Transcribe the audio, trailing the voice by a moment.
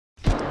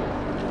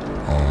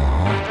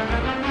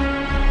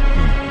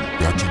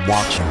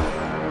watching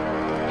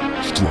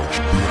strikes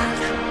back.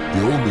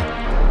 The only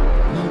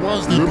Why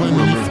is they playing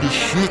me for this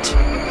shit?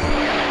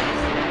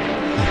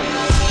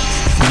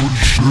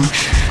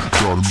 46,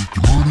 gotta make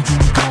your money, then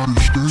you gotta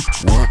escape.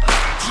 What?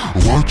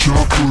 Watch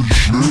out for the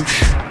snakes.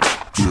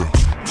 Yeah.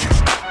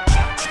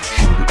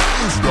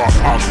 Dark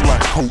eyes,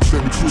 black coat, let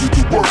me put it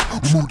to work.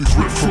 Remove the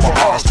grit from my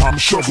eyes, time to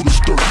shovel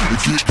this dirt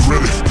and get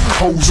ready.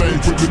 Hoes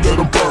ain't with me,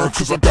 let them burn,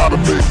 cause I gotta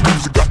make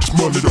music, got this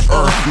money to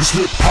earn. It's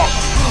hip-hop,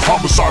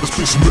 homicide is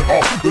pissing me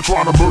off. They're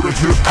trying to murder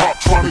hip-hop,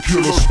 trying to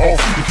kill us all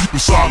and keep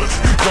it silent.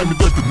 Claiming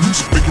that the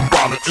music making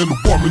violent, and the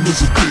woman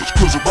is a bitch,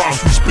 cause the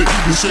rhymes we spit,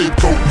 they say it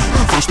golden.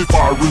 First they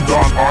firing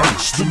down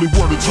artists, then they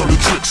wanna turn the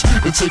tricks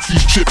and take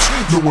these chips,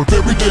 knowing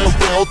very damn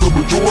well the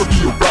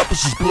majority of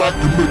rappers is black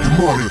and making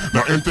money.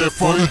 Now ain't that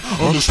funny?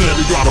 Understand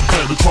they got a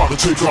plan to try to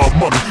take our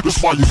money.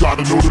 That's why you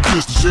gotta know the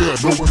business, yeah,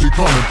 know where they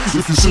coming.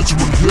 If you're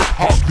censoring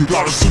hip-hop, you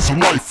got a sense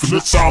of life, and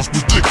that sounds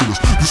ridiculous.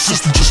 The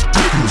system just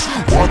ridiculous.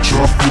 Watch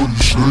out for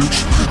these snakes.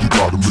 You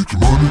gotta make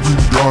your money, then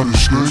you gotta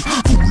escape.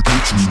 But we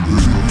get too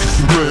late. If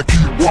the man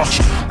keep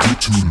watching, get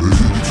too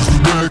late. If the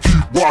man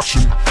keep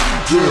watching,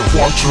 yeah,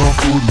 watch out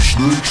for these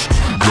snakes.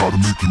 You gotta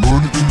make your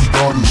money, then you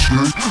gotta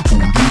escape. But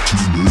we get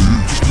too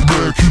late. If the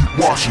man keep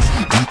watching,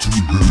 get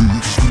too late.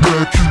 If the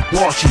man keep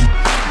watching,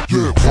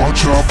 yeah,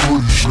 watch out for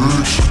these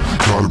snakes.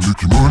 Gotta make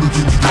your money,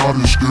 then you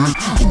gotta escape.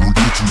 Or we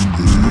get too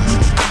late.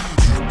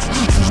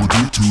 Or we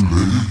get too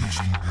late.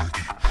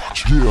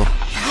 Yeah,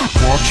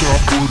 watch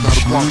out for these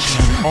snakes.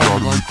 Gotta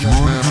make your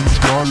money, then you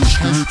gotta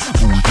escape.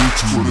 Or we get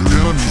too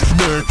late. The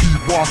man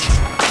keep watching.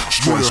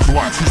 Strikes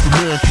black, cause the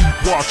man keep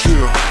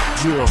watching.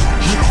 Yeah,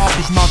 hip-hop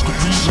is not the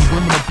reason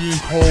women are being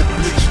called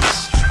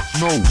bitches.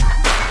 No,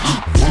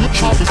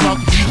 hip-hop is not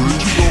the reason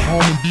that you go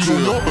home and beat on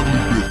your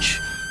ugly bitch.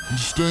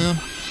 Understand?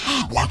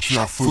 Watch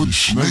out for these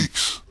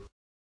snakes.